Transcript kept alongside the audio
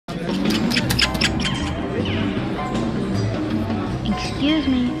Excuse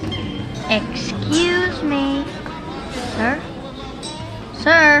me. Excuse me. Sir?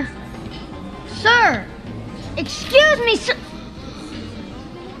 Sir? Sir! Excuse me, sir!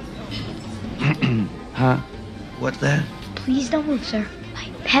 Huh? What's that? Please don't move, sir. My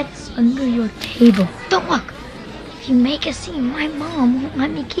pet's under your table. Don't look. If you make a scene, my mom won't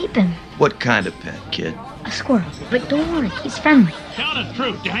let me keep him. What kind of pet, kid? A squirrel. But don't worry, he's friendly. Tell the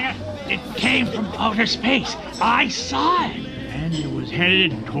truth, dang it. It came from outer space. I saw it. And it was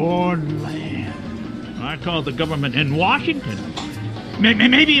headed toward land. I called the government in Washington.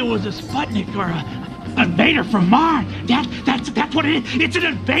 Maybe it was a Sputnik or a invader from Mars. That's what it is. It's an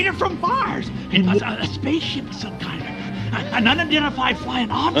invader from Mars. A spaceship of some kind. An unidentified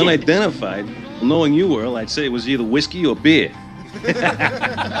flying object. Unidentified? Well, knowing you, Earl, I'd say it was either whiskey or beer.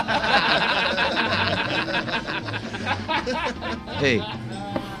 Hey,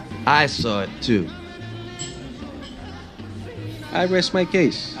 I saw it too. I rest my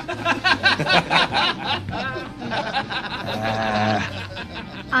case.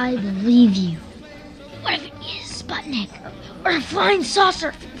 I believe you. What if it is Sputnik? Or a flying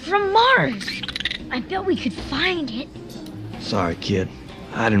saucer from Mars? I bet we could find it. Sorry, kid.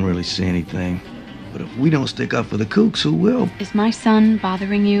 I didn't really see anything. But if we don't stick up for the kooks, who will? Is my son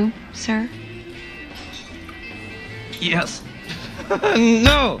bothering you, sir? Yes.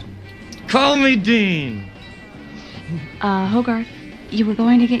 No! Call me Dean. Hogarth, you were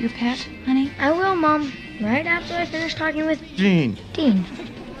going to get your pet, honey? I will, Mom. Right after I finish talking with Dean. Dean.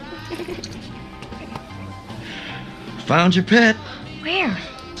 Found your pet. Where?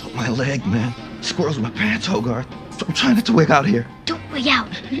 It's on my leg, man. Squirrels in my pants, Hogarth. I'm trying not to wig out here. Don't wig out.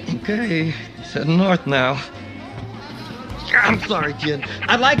 Okay, it's heading north now. I'm sorry, kid.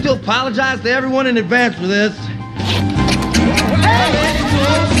 I'd like to apologize to everyone in advance for this.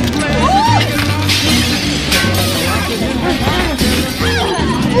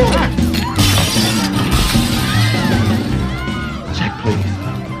 Check, please.